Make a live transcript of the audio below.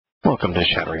Welcome to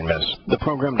Shattering Myths, the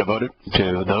program devoted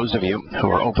to those of you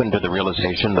who are open to the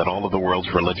realization that all of the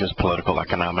world's religious, political,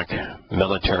 economic,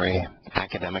 military,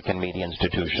 academic, and media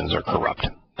institutions are corrupt,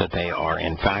 that they are,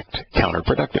 in fact,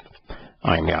 counterproductive.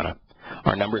 I'm Yahowah.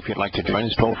 Our number, if you'd like to join,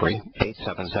 is toll-free,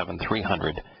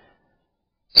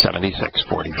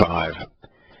 877-300-7645.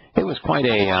 It was quite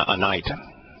a night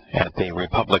at the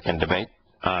Republican debate.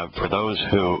 For those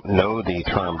who know the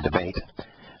term debate,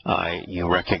 you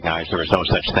recognize there is no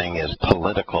such thing as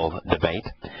political debate,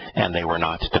 and they were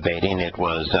not debating. It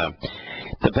was,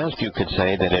 the best you could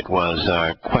say that it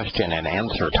was question and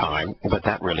answer time, but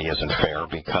that really isn't fair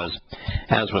because,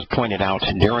 as was pointed out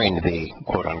during the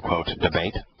quote-unquote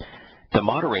debate, the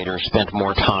moderators spent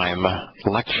more time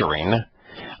lecturing,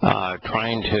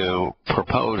 trying to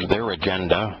propose their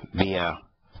agenda via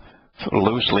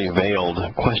loosely veiled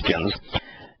questions,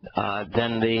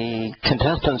 than the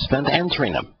contestants spent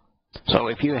answering them. So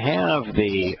if you have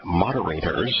the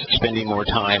moderators spending more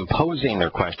time posing their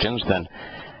questions than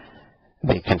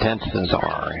the contestants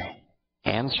are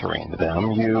answering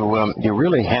them, you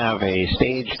really have a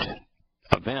staged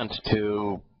event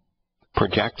to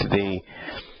project the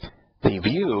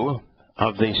view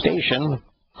of the station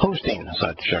hosting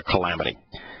such a calamity.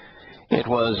 It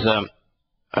was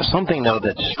something, though,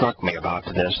 that struck me about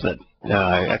this that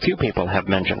a few people have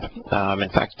mentioned. In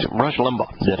fact, Rush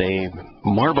Limbaugh did a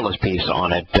marvelous piece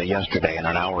on it yesterday in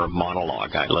an hour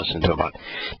monologue. I listened to about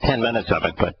 10 minutes of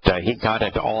it, but he got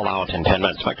it all out in 10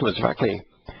 minutes. In fact, it was actually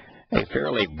a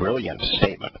fairly brilliant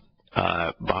statement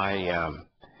by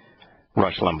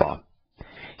Rush Limbaugh.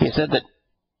 He said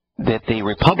that the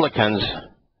Republicans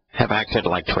have acted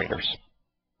like traitors,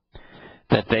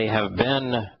 that they have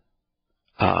been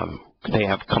they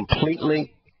have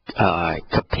completely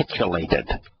capitulated,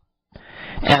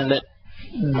 and that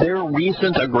their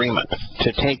recent agreement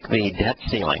to take the debt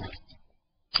ceiling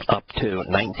up to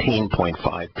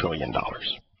 $19.5 trillion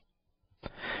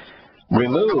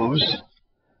removes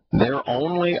their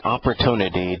only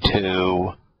opportunity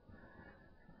to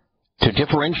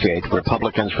differentiate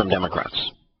Republicans from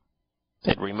Democrats.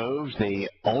 It removes the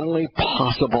only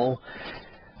possible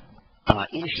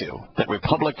issue that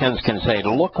Republicans can say,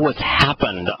 look what's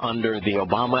happened under the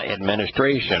Obama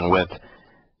administration with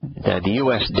the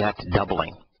U.S. debt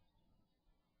doubling.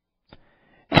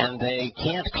 And they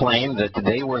can't claim that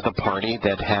they were the party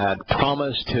that had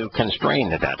promised to constrain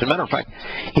the debt. As a matter of fact,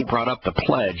 he brought up the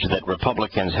pledge that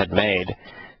Republicans had made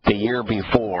the year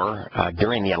before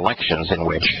during the elections in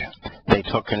which they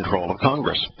took control of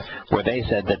Congress, where they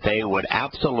said that they would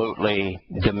absolutely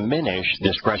diminish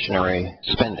discretionary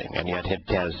spending, and yet it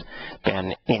has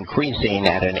been increasing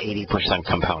at an 80%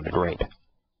 compounded rate.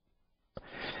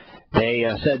 They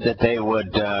said that they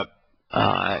would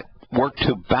work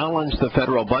to balance the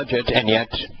federal budget, and yet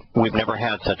we've never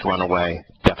had such runaway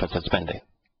deficit spending.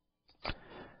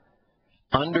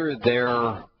 Under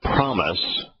their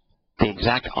promise, the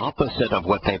exact opposite of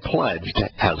what they pledged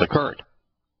has occurred.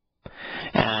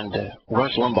 And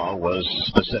Rush Limbaugh was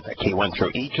specific. He went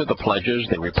through each of the pledges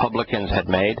the Republicans had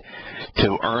made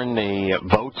to earn the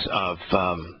votes of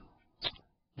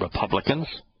Republicans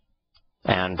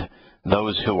and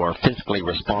those who are fiscally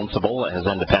responsible as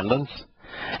independents.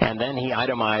 And then he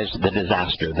itemized the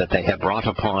disaster that they had brought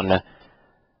upon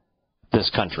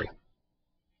this country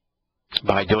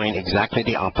by doing exactly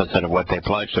the opposite of what they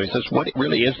pledged. So he says, what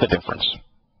really is the difference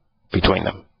between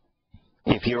them?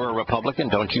 If you're a Republican,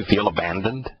 don't you feel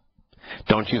abandoned?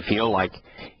 Don't you feel like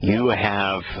you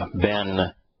have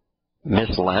been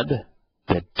misled,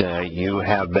 that you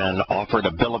have been offered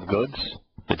a bill of goods,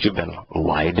 that you've been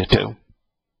lied to?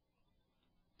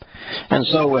 And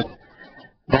so with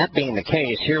that being the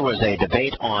case, here was a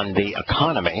debate on the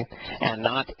economy, and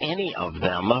not any of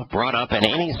them brought up in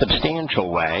any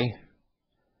substantial way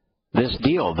this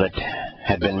deal that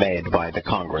had been made by the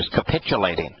Congress,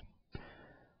 capitulating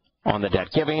on the debt,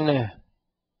 giving the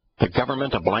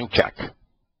government a blank check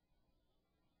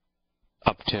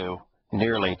up to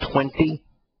nearly $20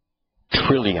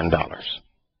 trillion.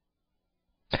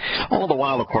 All the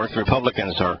while, of course,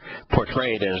 Republicans are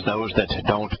portrayed as those that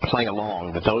don't play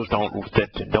along, that those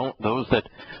that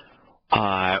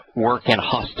work in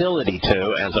hostility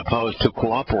to, as opposed to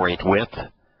cooperate with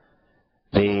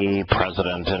the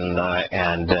president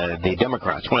and the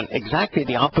Democrats, when exactly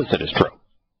the opposite is true.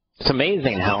 It's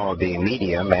amazing how the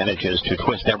media manages to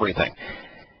twist everything.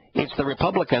 It's the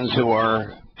Republicans who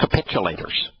are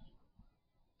capitulators,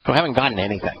 who haven't gotten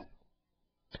anything,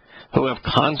 who have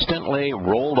constantly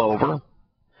rolled over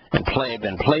and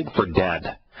been played for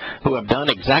dead, who have done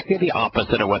exactly the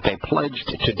opposite of what they pledged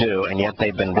to do, and yet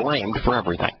they've been blamed for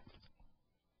everything.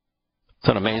 It's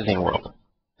an amazing world.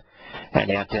 And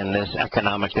yet in this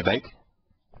economic debate,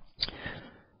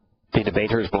 the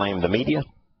debaters blamed the media.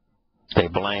 They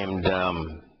blamed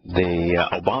the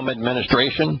Obama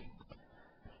administration,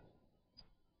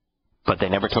 but they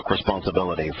never took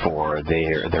responsibility for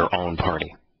their own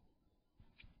party.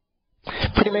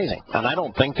 Pretty amazing. And I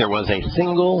don't think there was a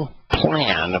single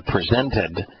plan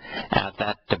presented at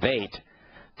that debate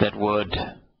that would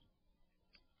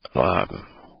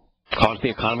cause the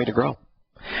economy to grow.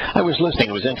 I was listening.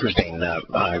 It was interesting.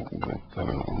 I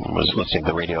was listening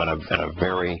to the radio in a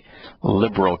very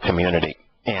liberal community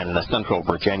in Central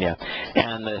Virginia,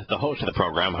 and the host of the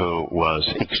program, who was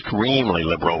extremely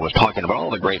liberal, was talking about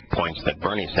all the great points that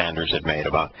Bernie Sanders had made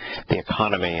about the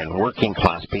economy and working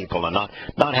class people and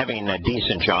not having a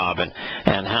decent job, and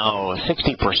how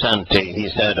 60%, he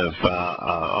said, of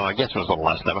I guess it was a little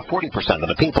less than 40% of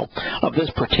the people of this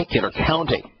particular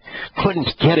county couldn't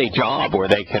get a job where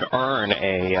they could earn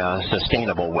a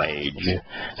sustainable wage,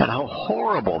 and how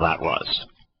horrible that was.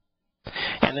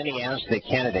 And then he asked the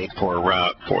candidate for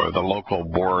the local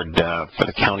board, for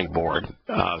the county board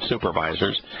of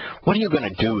supervisors, what are you going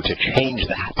to do to change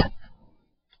that?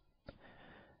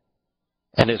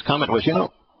 And his comment was,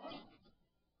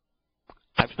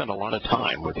 I've spent a lot of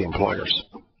time with the employers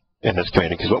in this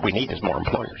community, because what we need is more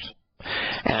employers.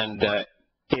 And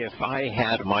if I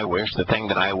had my wish, the thing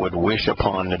that I would wish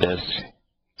upon this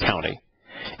county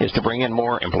is to bring in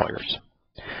more employers.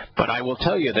 But I will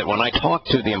tell you that when I talk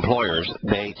to the employers,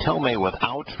 they tell me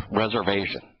without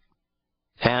reservation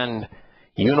and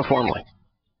uniformly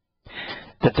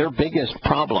that their biggest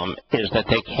problem is that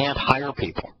they can't hire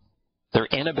people. Their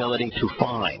inability to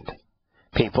find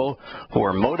people who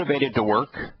are motivated to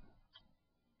work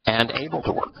and able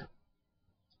to work.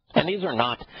 And these are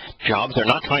not jobs. They're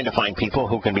not trying to find people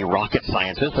who can be rocket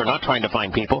scientists. They're not trying to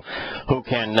find people who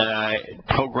can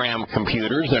program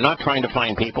computers. They're not trying to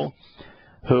find people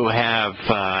who have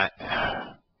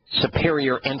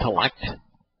superior intellect.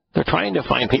 They're trying to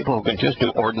find people who can just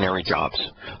do ordinary jobs,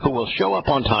 who will show up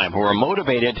on time, who are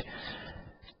motivated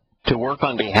to work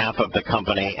on behalf of the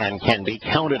company and can be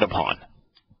counted upon.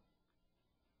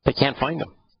 They can't find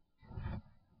them.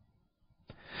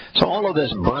 So all of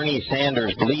this Bernie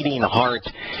Sanders bleeding heart,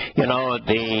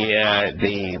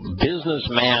 the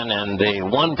businessman and the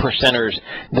one percenters,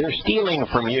 they're stealing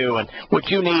from you, and what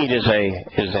you need is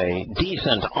a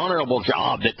decent, honorable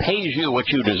job that pays you what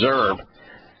you deserve.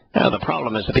 Now, the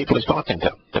problem is the people he's talking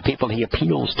to, the people he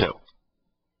appeals to.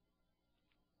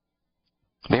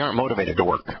 They aren't motivated to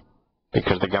work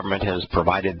because the government has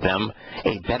provided them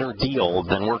a better deal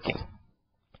than working.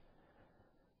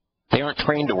 They aren't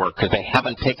trained to work because they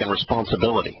haven't taken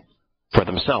responsibility for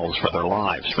themselves, for their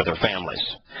lives, for their families,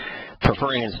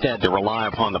 preferring instead to rely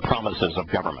upon the promises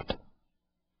of government.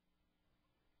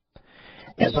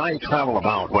 As I travel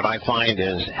about, what I find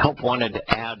is help-wanted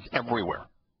ads everywhere,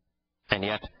 and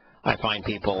yet I find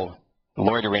people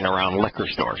loitering around liquor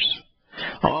stores.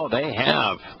 Oh, they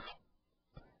have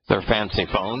their fancy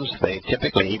phones. They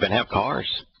typically even have cars,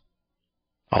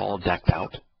 all decked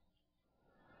out,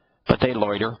 but they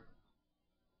loiter.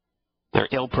 They're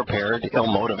ill-prepared,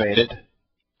 ill-motivated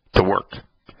to work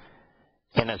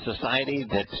in a society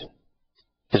that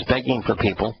is begging for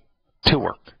people to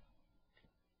work.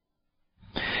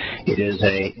 It is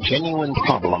a genuine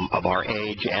problem of our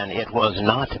age, and it was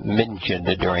not mentioned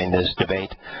during this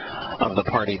debate of the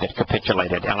party that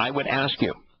capitulated. And I would ask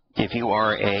you, if you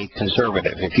are a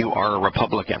conservative, if you are a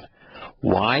Republican,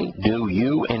 why do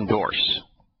you endorse,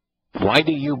 why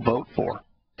do you vote for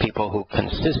people who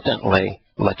consistently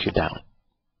let you down?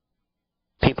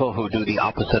 People who do the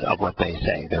opposite of what they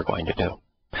say they're going to do.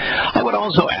 I would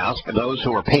also ask those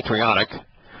who are patriotic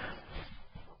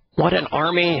what an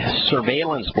Army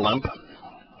surveillance blimp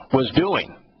was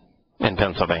doing in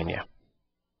Pennsylvania.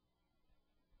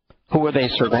 Who were they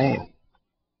surveying?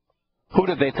 Who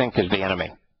did they think is the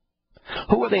enemy?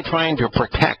 Who were they trying to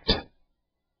protect?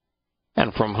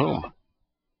 And from whom?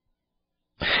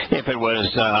 If it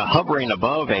was hovering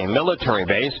above a military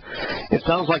base, it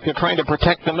sounds like they're trying to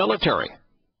protect the military.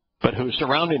 But who's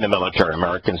surrounding the military?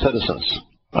 American citizens.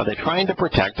 Are they trying to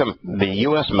protect the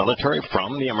U.S. military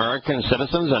from the American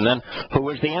citizens? And then who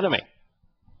is the enemy?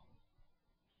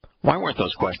 Why weren't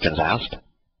those questions asked?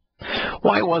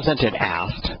 Why wasn't it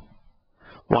asked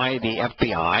why the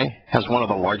FBI has one of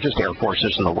the largest air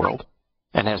forces in the world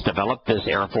and has developed this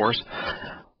air force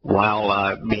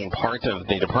while being part of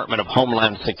the Department of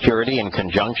Homeland Security in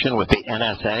conjunction with the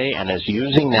NSA, and is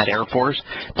using that air force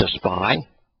to spy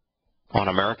on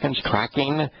Americans,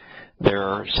 tracking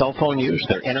their cell phone use,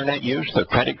 their internet use, their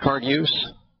credit card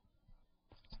use?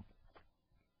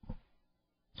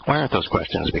 Why aren't those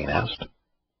questions being asked?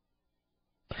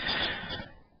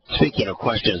 speaking of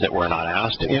questions that were not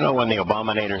asked, you know, when the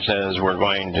Obamanator says we're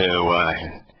going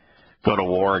to go to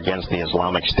war against the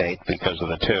Islamic State because of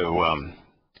the two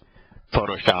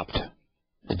photoshopped,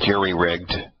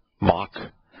 jury-rigged, mock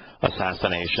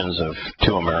assassinations of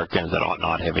two Americans that ought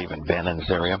not have even been in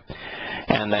Syria.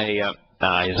 And he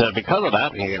said because of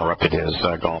that, he interrupted his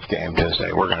golf game to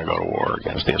say, we're going to go to war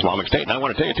against the Islamic State. And I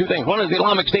want to tell you two things. One is the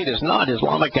Islamic State is not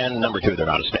Islamic, and number two, they're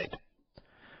not a state.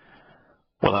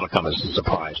 Well, that'll come as a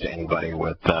surprise to anybody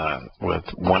with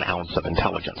 1 ounce of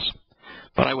intelligence.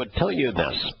 But I would tell you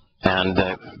this, and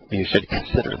you should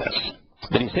consider this,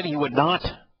 that he said he would not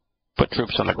put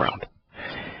troops on the ground.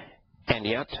 And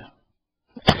yet,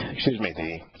 excuse me,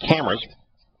 the cameras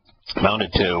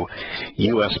mounted to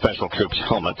U.S. Special Troops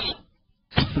helmets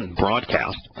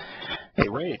broadcast a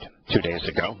raid 2 days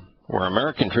ago where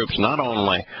American troops not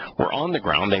only were on the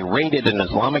ground, they raided an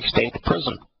Islamic State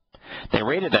prison. They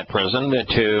raided that prison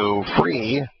to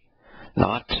free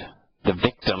not the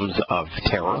victims of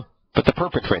terror, but the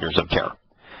perpetrators of terror,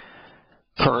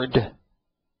 Kurd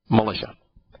militia.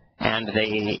 And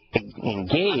they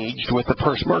engaged with the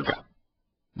Peshmerga.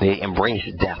 They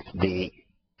embraced death, the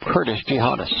Kurdish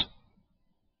jihadists.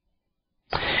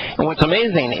 And what's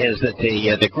amazing is that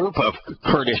the group of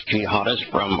Kurdish jihadists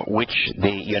from which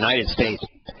the United States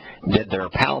did their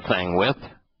PAL thing with,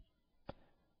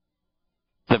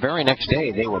 the very next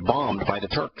day they were bombed by the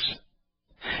Turks.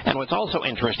 And what's also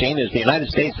interesting is the United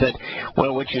States said,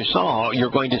 well, what you saw,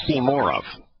 you're going to see more of.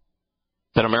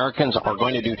 That Americans are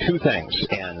going to do two things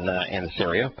in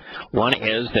Syria. One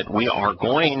is that we are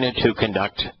going to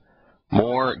conduct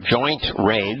more joint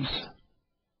raids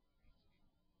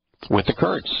with the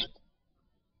Kurds.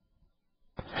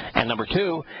 And number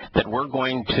two, that we're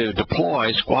going to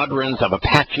deploy squadrons of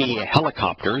Apache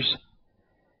helicopters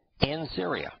in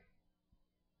Syria.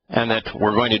 And that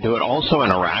we're going to do it also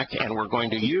in Iraq, and we're going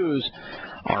to use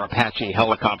our Apache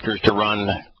helicopters to run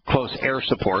close air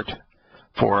support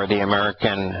for the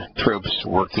American troops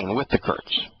working with the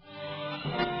Kurds.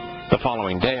 The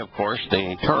following day, of course,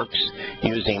 the Turks,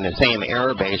 using the same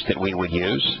air base that we would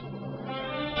use,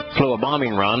 flew a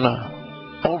bombing run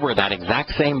over that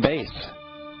exact same base,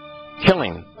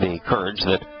 killing the Kurds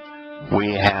that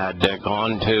we had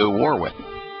gone to war with,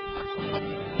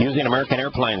 using American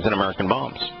airplanes and American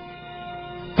bombs.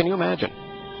 Can you imagine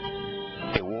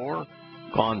a war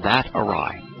gone that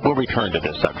awry? We'll return to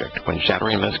this subject when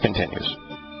Shattering Myths continues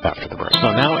after the break.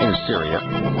 So now in Syria,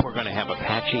 we're going to have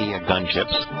Apache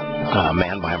gunships,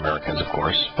 manned by Americans, of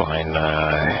course, flying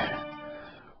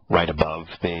right above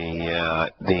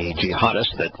the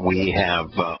jihadists that we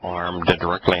have armed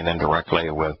directly and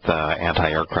indirectly with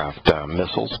anti-aircraft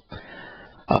missiles.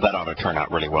 That ought to turn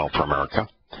out really well for America.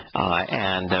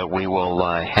 And we will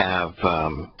have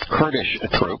Kurdish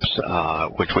troops,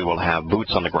 which we will have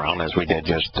boots on the ground, as we did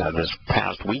just this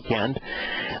past weekend,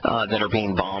 that are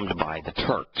being bombed by the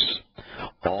Turks.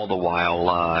 All the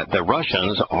while, the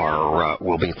Russians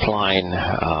will be flying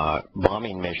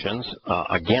bombing missions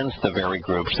against the very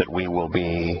groups that we will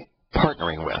be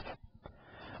partnering with.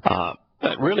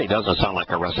 That really doesn't sound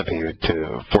like a recipe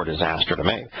for disaster to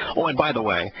me. Oh, and by the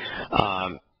way,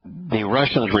 the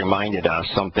Russians reminded us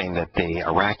something that the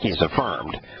Iraqis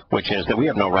affirmed, which is that we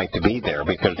have no right to be there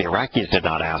because the Iraqis did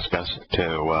not ask us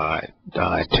to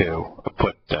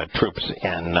put troops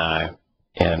in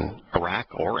Iraq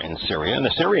or in Syria, and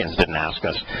the Syrians didn't ask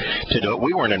us to do it.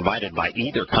 We weren't invited by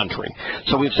either country,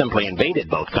 so we've simply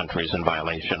invaded both countries in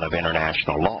violation of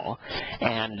international law.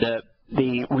 And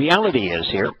the reality is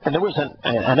here, and there was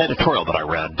an editorial that I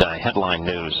read, Headline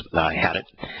News had it,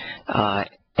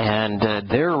 and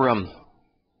their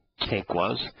take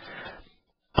was,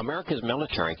 America's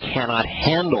military cannot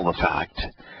handle the fact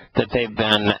that they've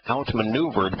been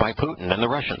outmaneuvered by Putin and the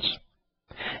Russians,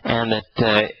 and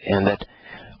that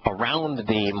around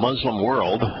the Muslim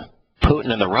world,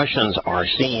 Putin and the Russians are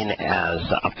seen as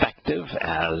effective,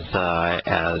 as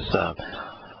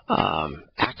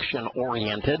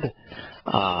action-oriented,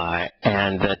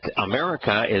 and that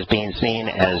America is being seen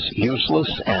as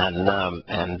useless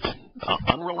and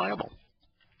unreliable.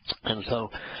 And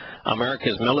so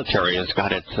America's military has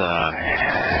got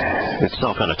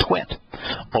itself in a twit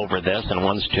over this and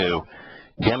wants to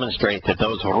demonstrate that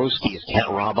those Ruskies can't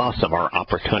rob us of our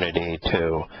opportunity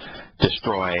to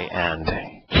destroy and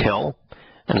kill.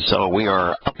 And so we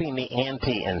are upping the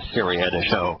ante in Syria to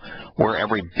show we're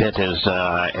every bit as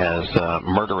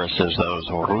murderous as those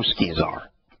Ruskies are.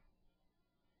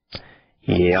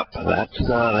 Yep,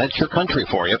 that's your country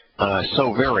for you.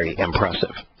 So very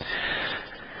impressive.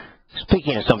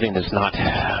 Speaking of something that's not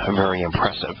very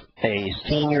impressive, a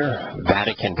senior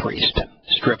Vatican priest,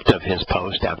 stripped of his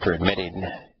post after admitting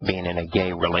being in a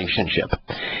gay relationship,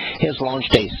 has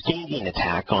launched a scathing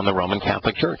attack on the Roman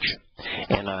Catholic Church.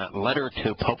 In a letter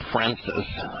to Pope Francis,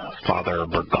 Father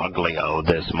Bergoglio,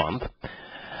 this month,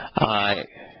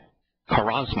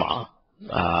 Charamsa,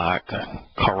 I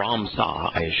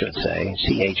should say,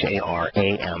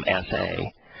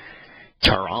 Charamsa,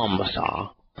 Charamsa,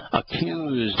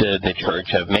 accused the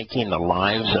Church of making the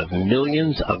lives of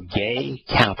millions of gay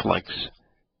Catholics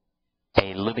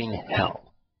a living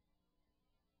hell.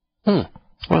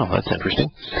 Well, that's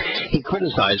interesting. He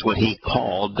criticized what he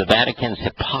called the Vatican's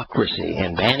hypocrisy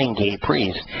in banning gay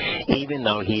priests, even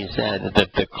though he said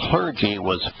that the clergy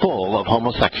was full of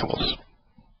homosexuals.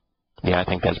 Yeah, I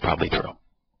think that's probably true.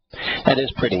 That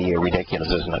is pretty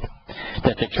ridiculous, isn't it?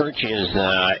 That the Church is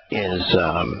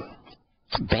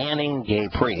banning gay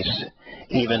priests,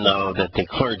 even though that the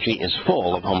clergy is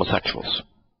full of homosexuals.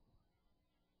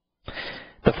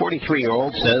 The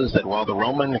 43-year-old says that while the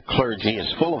Roman clergy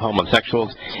is full of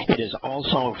homosexuals, it is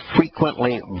also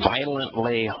frequently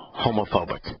violently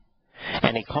homophobic.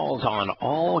 And he calls on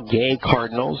all gay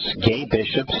cardinals, gay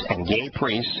bishops, and gay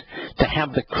priests to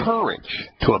have the courage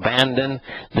to abandon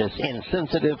this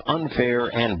insensitive,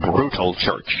 unfair, and brutal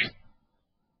church.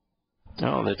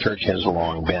 Oh, the church has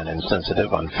long been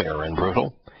insensitive, unfair, and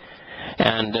brutal.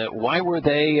 And why were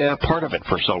they part of it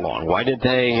for so long? Why did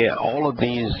all of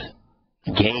these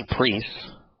gay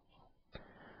priests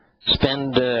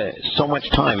spend so much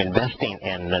time investing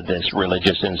in this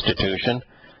religious institution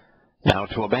now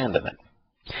to abandon it?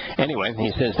 Anyway,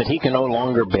 he says that he can no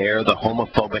longer bear the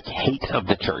homophobic hate of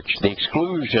the church, the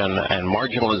exclusion and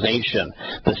marginalization,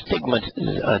 the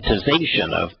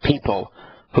stigmatization of people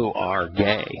who are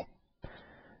gay,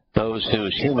 those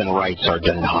whose human rights are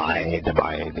denied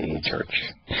by the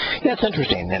church. Yeah, it's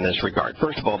interesting in this regard.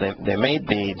 First of all, they made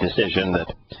the decision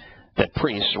that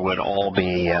priests would all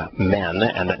be men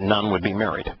and that none would be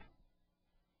married.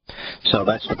 So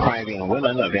that's depriving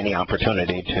women of any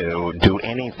opportunity to do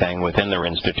anything within their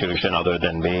institution other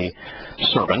than be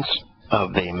servants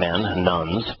of the men,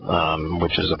 nuns,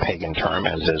 which is a pagan term,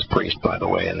 as is priest, by the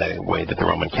way, in the way that the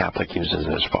Roman Catholic uses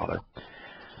his father,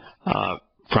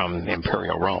 from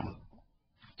imperial Rome.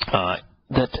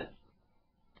 That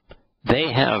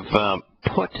they have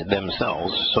put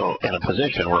themselves so in a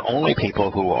position where only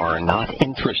people who are not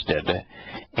interested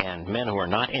and men who are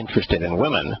not interested in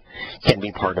women can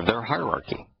be part of their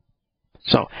hierarchy.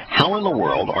 So how in the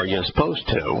world are you supposed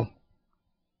to,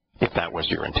 if that was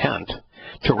your intent,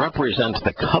 to represent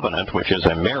the covenant, which is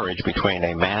a marriage between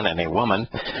a man and a woman,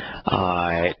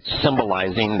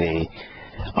 symbolizing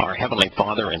our Heavenly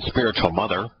Father and spiritual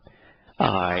mother,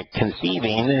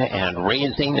 conceiving and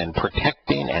raising and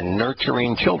protecting and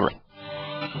nurturing children?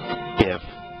 If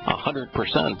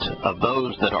 100% of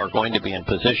those that are going to be in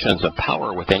positions of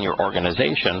power within your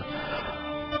organization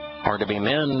are to be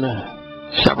men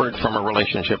severed from a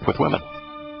relationship with women.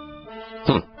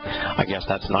 I guess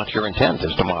that's not your intent,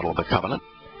 is to model the covenant.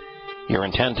 Your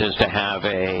intent is to have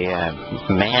a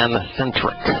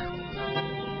man-centric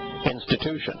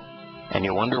institution. And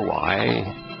you wonder why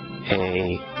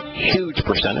a huge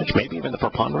percentage, maybe even the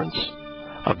preponderance,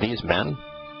 of these men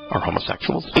are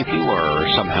homosexuals. If you are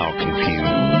somehow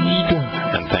confused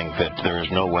and think that there is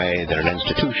no way that an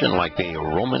institution like the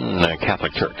Roman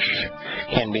Catholic Church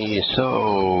can be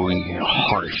so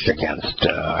harsh against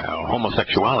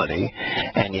homosexuality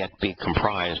and yet be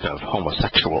comprised of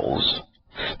homosexuals,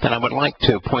 then I would like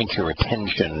to point your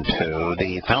attention to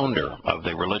the founder of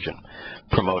the religion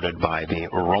promoted by the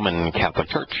Roman Catholic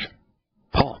Church,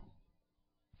 Paul.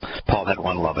 Paul had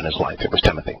one love in his life. It was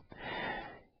Timothy.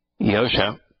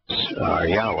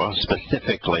 Yahowah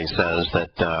specifically says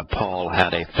that Paul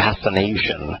had a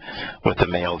fascination with the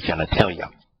male genitalia.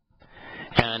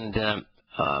 And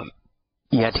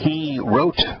yet he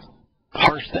wrote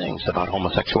harsh things about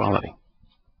homosexuality.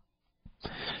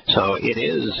 So it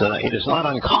is not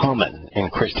uncommon in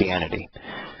Christianity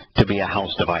to be a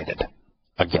house divided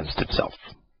against itself.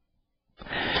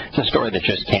 It's a story that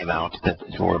just came out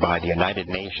whereby the United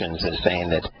Nations is saying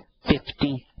that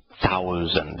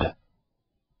 50,000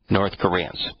 North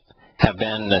Koreans have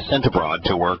been sent abroad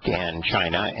to work in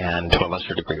China and to a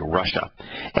lesser degree Russia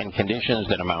in conditions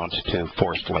that amount to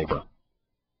forced labor.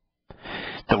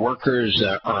 The workers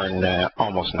earn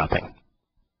almost nothing.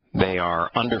 They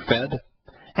are underfed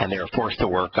and they are forced to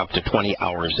work up to 20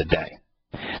 hours a day.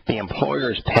 The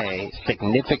employers pay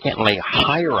significantly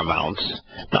higher amounts,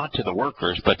 not to the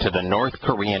workers, but to the North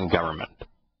Korean government.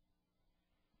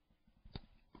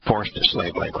 Forced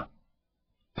slave labor.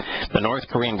 The North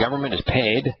Korean government is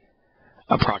paid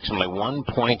approximately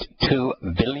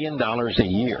 $1.2 billion a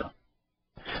year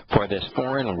for this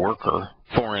foreign worker,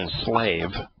 foreign slave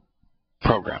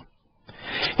program.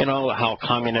 You know how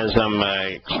communism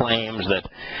claims that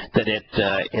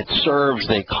it serves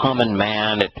the common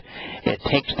man. It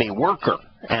takes the worker,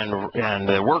 and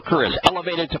the worker is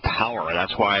elevated to power.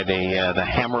 That's why the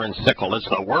hammer and sickle. It's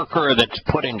the worker that's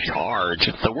put in charge.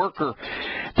 It's the worker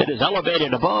that is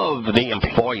elevated above the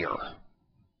employer,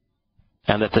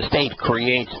 and that the state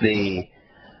creates a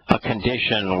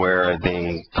condition where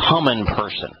the common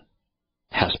person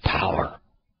has power.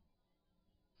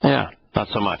 Yeah. Not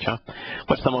so much, huh?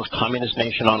 What's the most communist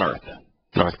nation on earth?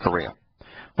 North Korea.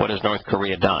 What has North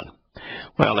Korea done?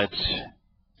 Well, it's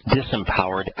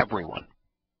disempowered everyone.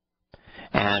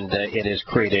 And it has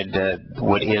created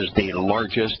what is the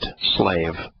largest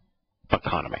slave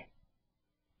economy.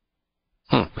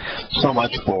 So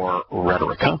much for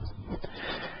rhetoric, huh?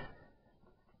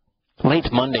 Late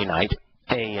Monday night,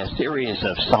 a series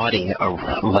of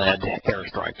Saudi-led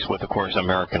airstrikes with, of course,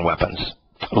 American weapons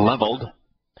leveled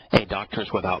a Doctors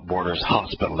Without Borders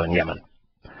hospital in Yemen,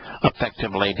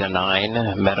 effectively denying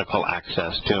medical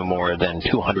access to more than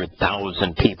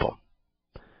 200,000 people.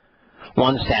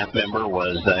 One staff member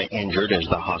was injured as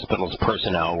the hospital's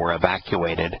personnel were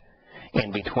evacuated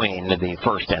in between the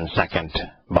first and second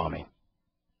bombing.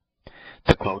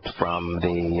 The quote from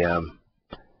the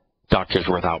Doctors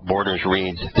Without Borders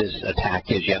reads, "This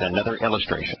attack is yet another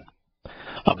illustration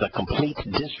of the complete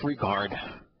disregard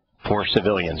for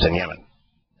civilians in Yemen,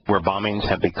 where bombings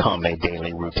have become a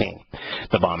daily routine."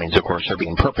 The bombings, of course, are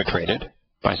being perpetrated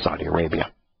by Saudi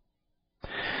Arabia.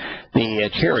 The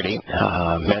charity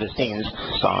Médecins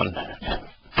Sans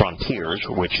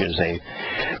Frontières, which is a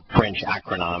French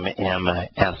acronym,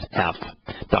 MSF,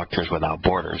 Doctors Without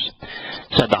Borders,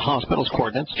 said the hospital's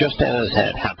coordinates, just as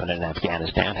had happened in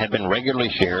Afghanistan, had been regularly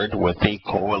shared with the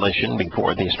coalition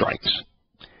before these strikes.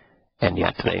 And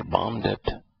yet they bombed it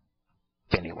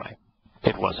anyway.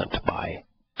 It wasn't by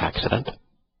accident.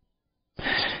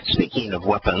 Speaking of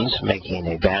weapons making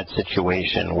a bad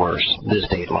situation worse, this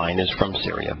dateline is from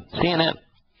Syria. CNN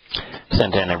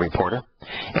sent in a reporter,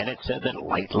 and it said that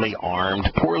lightly armed,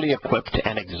 poorly equipped,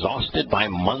 and exhausted by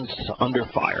months under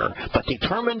fire, but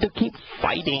determined to keep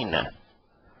fighting.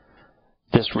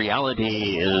 This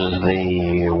reality is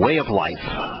the way of life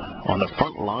on the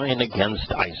front line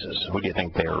against ISIS. Who do you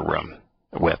think they're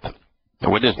with?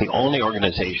 What is the only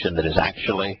organization that is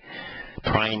actually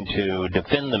trying to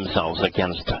defend themselves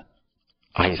against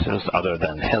ISIS other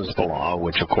than Hezbollah,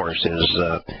 which of course is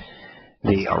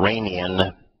the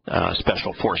Iranian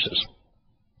special forces?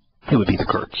 It would be the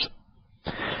Kurds.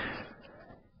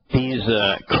 These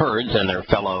Kurds and their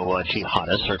fellow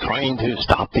jihadists are trying to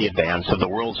stop the advance of the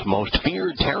world's most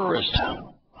feared terrorist,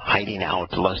 hiding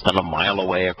out less than a mile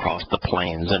away across the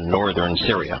plains in northern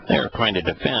Syria. They're trying to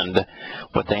defend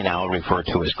what they now refer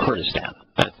to as Kurdistan.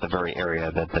 That's the very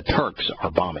area that the Turks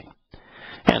are bombing.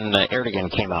 And Erdogan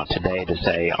came out today to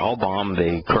say, "I'll bomb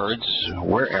the Kurds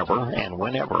wherever and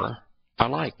whenever I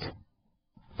like."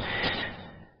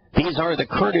 These are the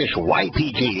Kurdish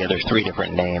YPG. There's three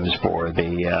different names for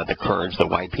the Kurds. The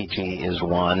YPG is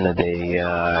one,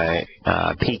 the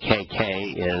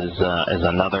PKK is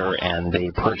another, and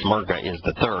the Peshmerga is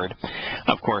the third.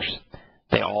 Of course,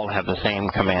 they all have the same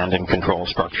command and control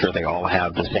structure. They all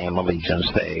have the same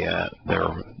allegiance.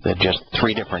 They're just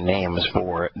three different names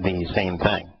for the same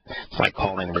thing. It's like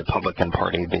calling the Republican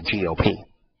Party the GOP.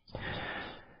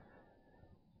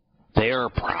 They are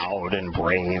proud and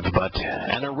brave, but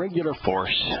an irregular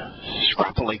force,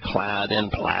 scrappily clad in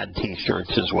plaid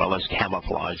T-shirts as well as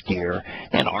camouflage gear,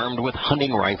 and armed with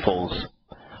hunting rifles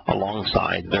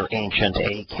alongside their ancient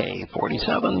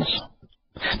AK-47s.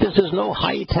 This is no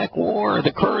high-tech war.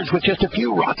 The Kurds, with just a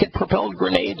few rocket-propelled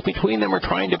grenades between them, are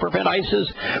trying to prevent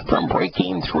ISIS from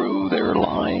breaking through their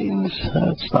lines.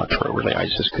 That's not true, really.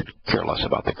 ISIS could care less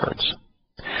about the Kurds.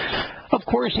 Of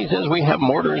course, he says we have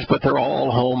mortars, but they're all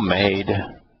homemade.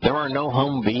 There are no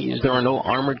Humvees. There are no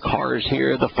armored cars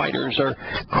here. The fighters are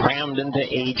crammed into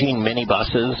aging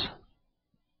minibuses.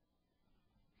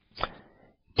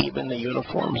 Even the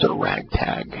uniforms are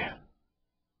ragtag.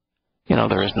 You know,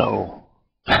 there's no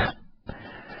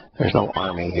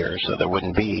army here, so there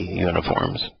wouldn't be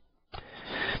uniforms.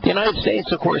 The United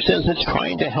States, of course, says it's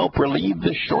trying to help relieve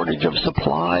the shortage of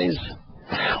supplies.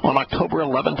 On October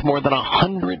 11th, more than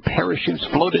 100 parachutes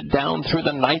floated down through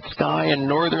the night sky in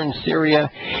northern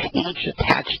Syria, each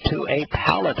attached to a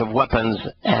pallet of weapons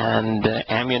and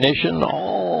ammunition,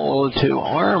 all to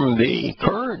arm the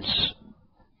Kurds.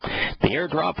 The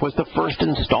airdrop was the first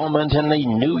installment in the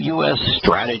new U.S.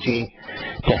 strategy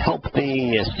to help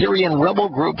the Syrian rebel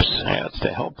groups,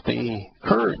 to help the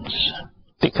Kurds,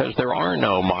 because there are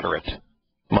no moderate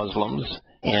Muslims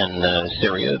in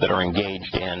Syria that are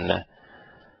engaged in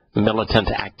militant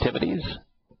activities.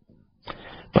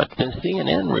 But the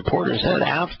CNN reporter said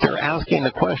after asking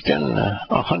the question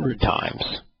 100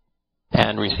 times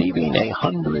and receiving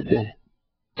 100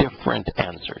 different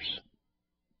answers,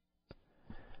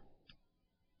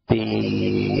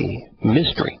 the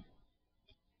mystery,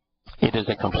 it is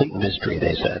a complete mystery,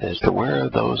 they said, as to where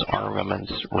those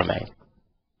armaments remain.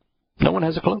 No one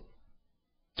has a clue.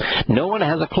 No one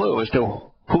has a clue as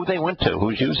to who they went to,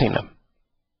 who's using them.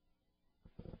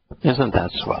 Isn't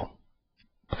that swell?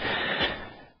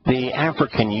 The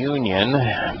African Union,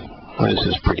 this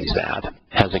is pretty sad,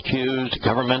 has accused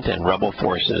government and rebel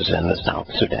forces in the South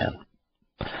Sudan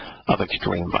of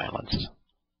extreme violence.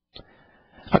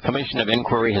 A commission of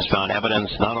inquiry has found evidence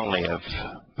not only of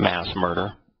mass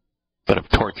murder, but of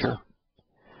torture,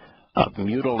 of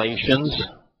mutilations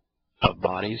of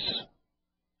bodies,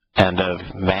 and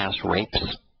of mass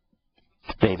rapes.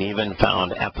 They've even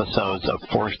found episodes of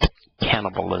forced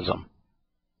cannibalism.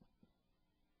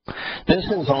 This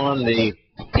is on the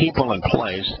people in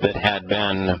place that had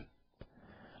been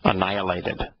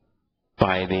annihilated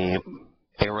by the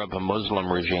Arab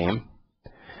Muslim regime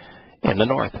in the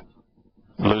north,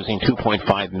 losing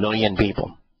 2.5 million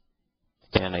people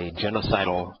in a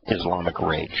genocidal Islamic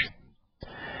rage.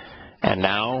 And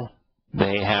now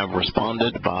they have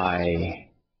responded by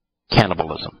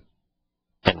cannibalism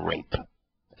and rape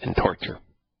and torture.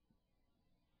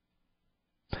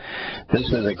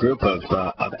 This is a group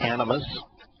of animists,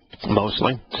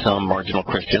 mostly, some marginal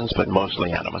Christians, but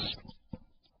mostly animists.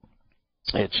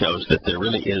 It shows that there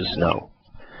really is no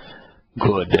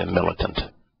good militant.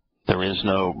 There is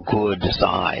no good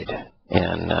side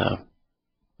in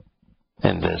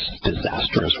this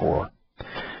disastrous war.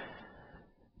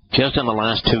 Just in the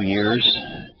last 2 years,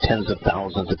 tens of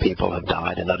thousands of people have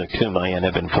died. Another 2 million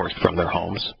have been forced from their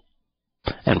homes.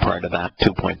 And prior to that,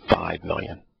 2.5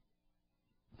 million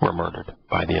were murdered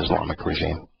by the Islamic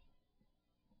regime.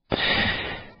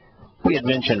 We had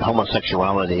mentioned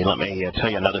homosexuality. Let me tell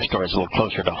you another story that's a little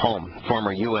closer to home.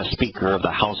 Former U.S. Speaker of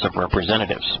the House of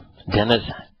Representatives, Dennis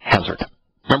Hazard.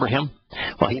 Remember him?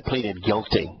 Well, he pleaded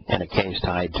guilty in a case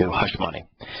tied to hush money.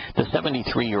 The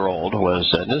 73-year-old was,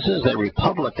 this is a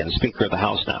Republican Speaker of the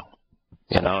House now.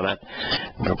 You know, that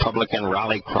Republican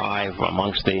rally cry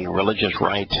amongst the religious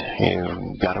right,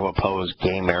 you got to oppose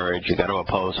gay marriage, you got to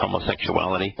oppose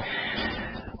homosexuality.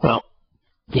 Well,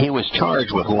 he was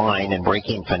charged with lying and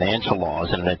breaking financial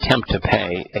laws in an attempt to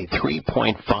pay a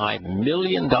 $3.5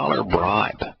 million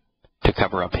bribe to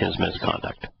cover up his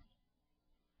misconduct.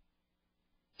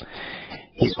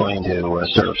 He's going to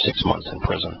serve 6 months in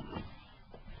prison.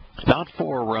 Not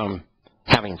for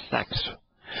having sex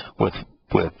with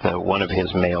one of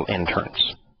his male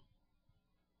interns.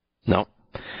 No.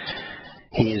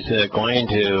 He's going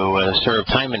to serve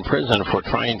time in prison for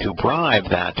trying to bribe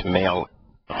that male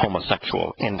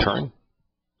homosexual intern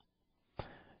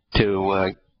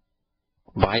to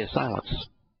buy his silence.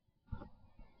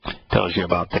 Tells you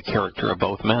about the character of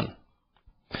both men.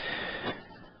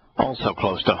 Also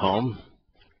close to home,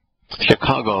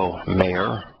 Chicago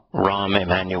Mayor Rahm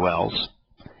Emanuel's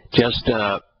just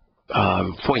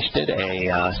foisted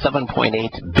a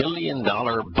 $7.8 billion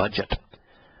budget,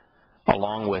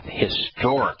 along with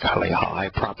historically high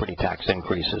property tax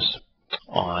increases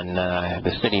on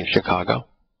the city of Chicago.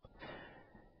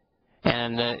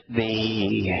 And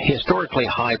the historically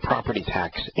high property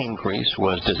tax increase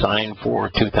was designed for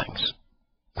two things.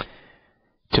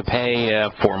 To pay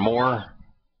for more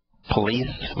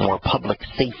police, more public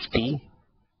safety.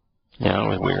 You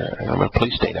know, we're a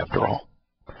police state after all.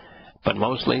 But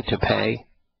mostly to pay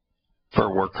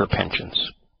for worker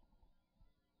pensions.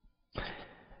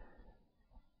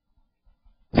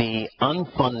 The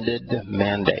unfunded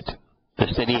mandate. The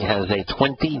city has a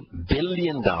 $20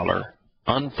 billion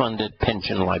unfunded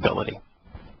pension liability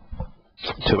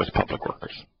to its public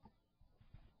workers.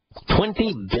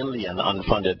 $20 billion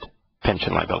unfunded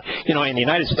pension liability. You know, in the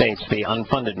United States, the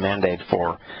unfunded mandate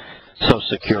for Social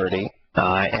Security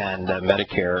and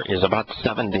Medicare is about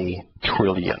 $70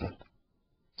 trillion.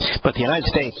 But the United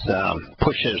States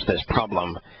pushes this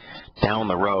problem down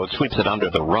the road, sweeps it under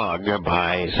the rug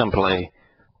by simply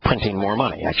printing more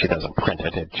money. Actually doesn't print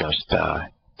it, it just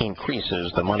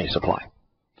increases the money supply.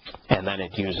 And then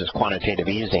it uses quantitative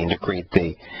easing to create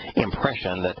the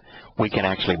impression that we can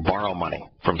actually borrow money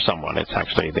from someone. It's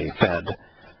actually the Fed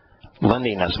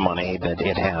lending us money that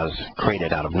it has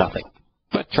created out of nothing.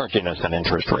 but charging us an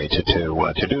interest rate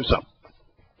to do so.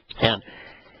 And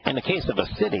in the case of a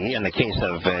city, in the case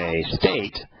of a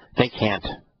state, they can't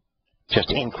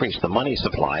just increase the money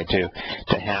supply to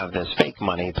have this fake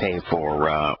money pay for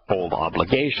old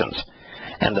obligations.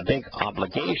 And the big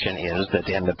obligation is that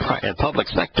in the public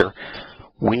sector,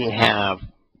 we have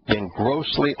been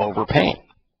grossly overpaying.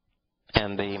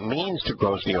 And the means to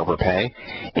grossly overpay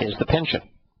is the pension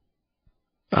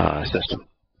system,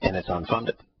 and it's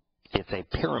unfunded. It's a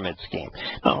pyramid scheme.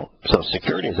 Oh, Social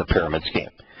Security is a pyramid scheme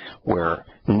where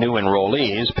new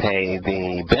enrollees pay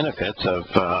the benefits of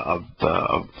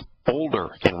older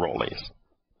enrollees,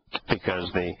 because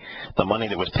the money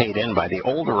that was paid in by the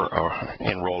older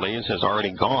enrollees has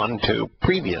already gone to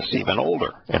previous, even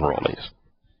older enrollees.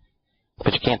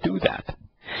 But you can't do that.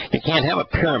 You can't have a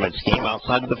pyramid scheme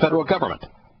outside of the federal government.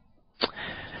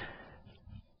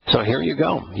 So here you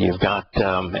go. You've got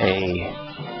a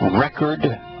record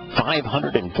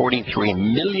 $543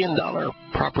 million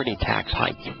property tax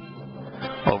hike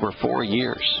over 4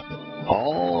 years,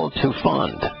 all to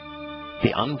fund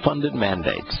the unfunded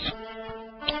mandates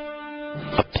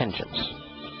of pensions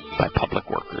by public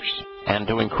workers and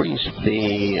to increase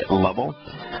the level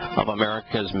of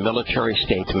America's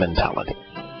military-state mentality.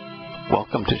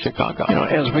 Welcome to Chicago. You know,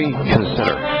 as we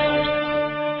consider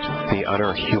the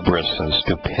utter hubris and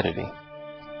stupidity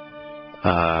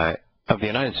of the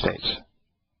United States,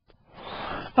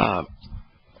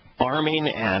 arming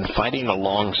and fighting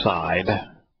alongside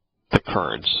the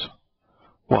Kurds,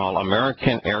 while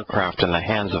American aircraft in the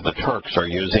hands of the Turks are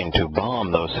using to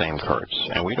bomb those same Kurds.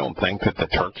 And we don't think that the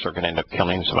Turks are going to end up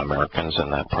killing some Americans in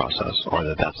that process, or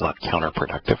that that's not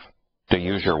counterproductive, to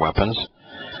use your weapons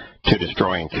to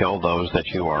destroy and kill those that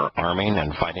you are arming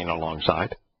and fighting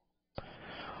alongside,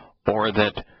 or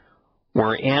that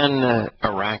we're in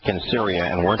Iraq and Syria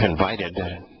and weren't invited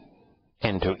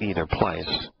into either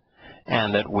place,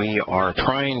 and that we are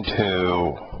trying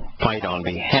to fight on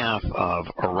behalf of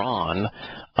Iran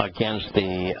against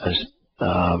the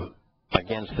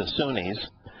Sunnis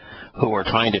who are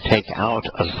trying to take out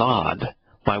Assad,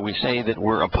 why we say that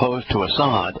we're opposed to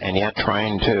Assad and yet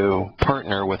trying to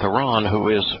partner with Iran, who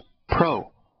is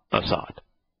pro-Assad,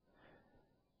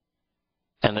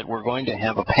 and that we're going to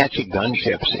have Apache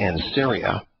gunships in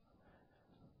Syria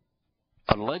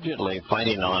allegedly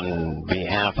fighting on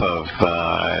behalf of,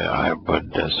 I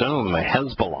would assume,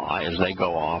 Hezbollah as they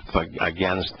go off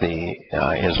against the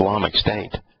Islamic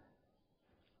State,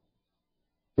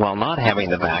 while not having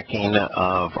the backing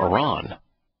of Iran.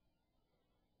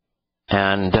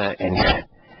 And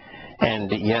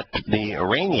yet the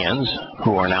Iranians,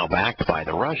 who are now backed by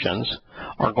the Russians,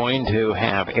 are going to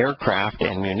have aircraft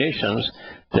and munitions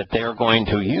that they're going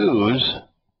to use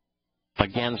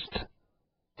against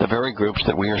the very groups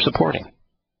that we are supporting.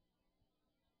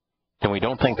 And we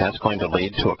don't think that's going to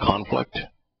lead to a conflict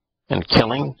and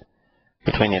killing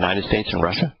between the United States and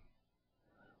Russia?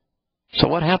 So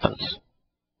what happens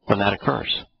when that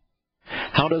occurs?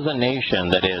 How does a nation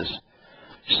that is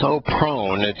so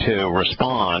prone to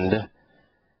respond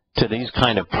to these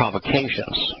kind of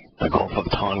provocations, the Gulf of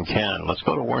Tonkin, let's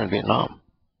go to war in Vietnam,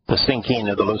 the sinking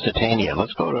of the Lusitania,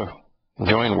 let's go to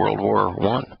join World War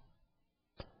I,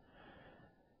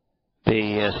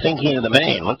 the sinking of the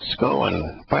Maine, let's go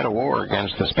and fight a war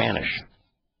against the Spanish,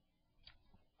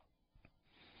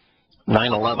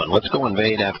 9/11, let's go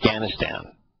invade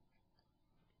Afghanistan,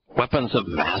 weapons of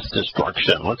mass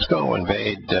destruction, let's go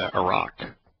invade Iraq.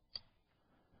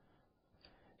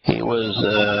 He was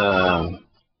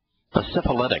a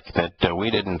syphilitic that we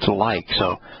didn't like,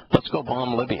 so let's go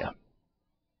bomb Libya.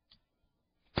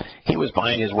 He was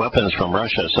buying his weapons from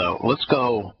Russia, so let's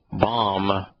go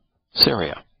bomb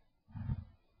Syria.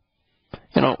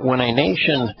 You know, when a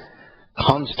nation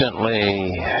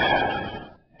constantly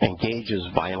engages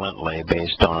violently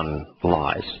based on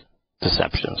lies,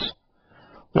 deceptions,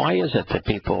 why is it that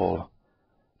people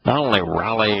not only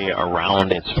rally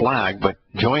around its flag, but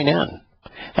join in?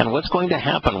 And what's going to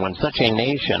happen when such a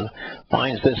nation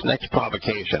finds this next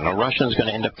provocation? A Russian's going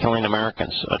to end up killing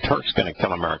Americans. A Turk's going to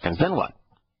kill Americans. Then what?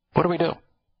 What do we do?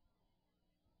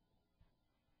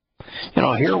 You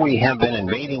know, here we have been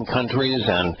invading countries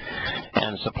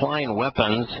and supplying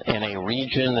weapons in a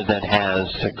region that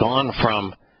has gone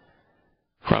from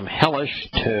hellish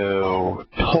to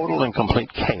total and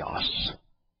complete chaos,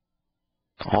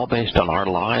 all based on our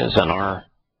lies and our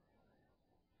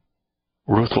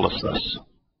ruthlessness,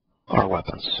 our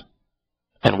weapons.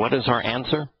 And what is our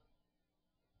answer?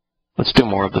 Let's do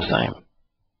more of the same.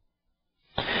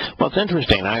 Well, it's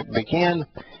interesting. I began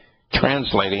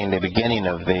translating the beginning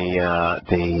of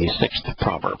the 6th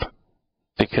proverb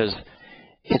because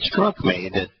it struck me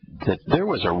that there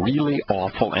was a really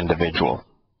awful individual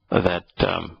that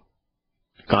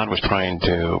God was trying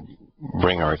to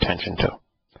bring our attention to.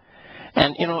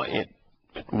 And, you know, at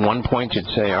one point you'd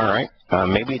say, all right,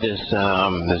 maybe this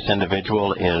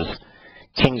individual is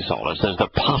King Saul. There's the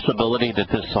possibility that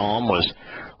this psalm was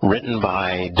written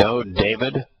by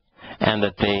David, and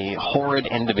that the horrid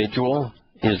individual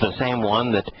is the same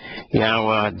one that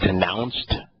Yahowah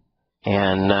denounced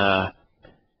in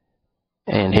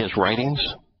his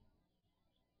writings,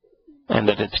 and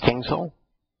that it's King Saul.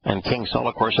 And King Saul,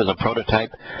 of course, is a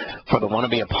prototype for the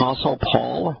wannabe apostle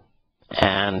Paul.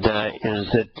 And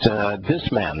is it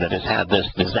this man that has had this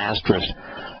disastrous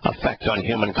effect on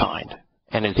humankind?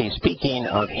 And is he speaking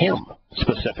of him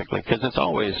specifically? Because it's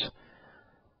always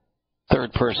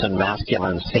third person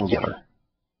masculine singular.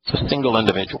 It's a single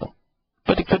individual.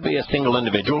 But it could be a single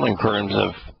individual in terms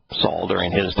of Saul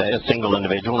during his day, a single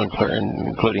individual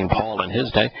including Paul in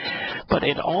his day. But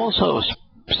it also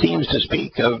seems to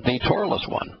speak of the Torahless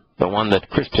one, the one that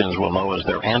Christians will know as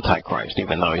their Antichrist,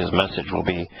 even though his message will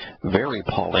be very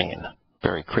Pauline,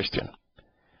 very Christian.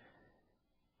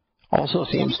 Also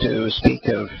seems to speak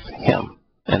of him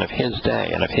and of his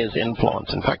day and of his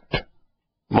influence. In fact,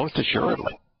 most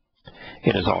assuredly,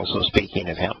 it is also speaking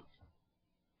of him.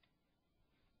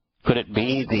 Could it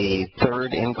be the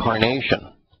third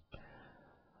incarnation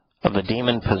of the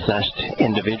demon-possessed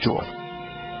individual?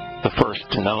 The first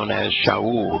known as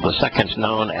Shaul, the second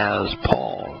known as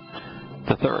Paul,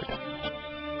 the third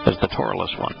as the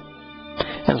Torahless one.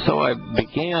 And so I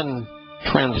began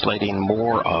translating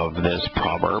more of this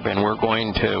proverb, and we're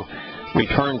going to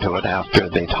return to it after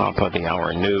the top of the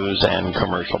hour news and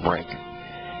commercial break.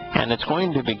 And it's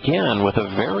going to begin with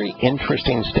a very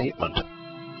interesting statement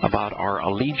about our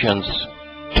allegiance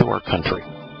to our country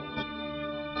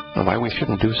and why we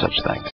shouldn't do such things.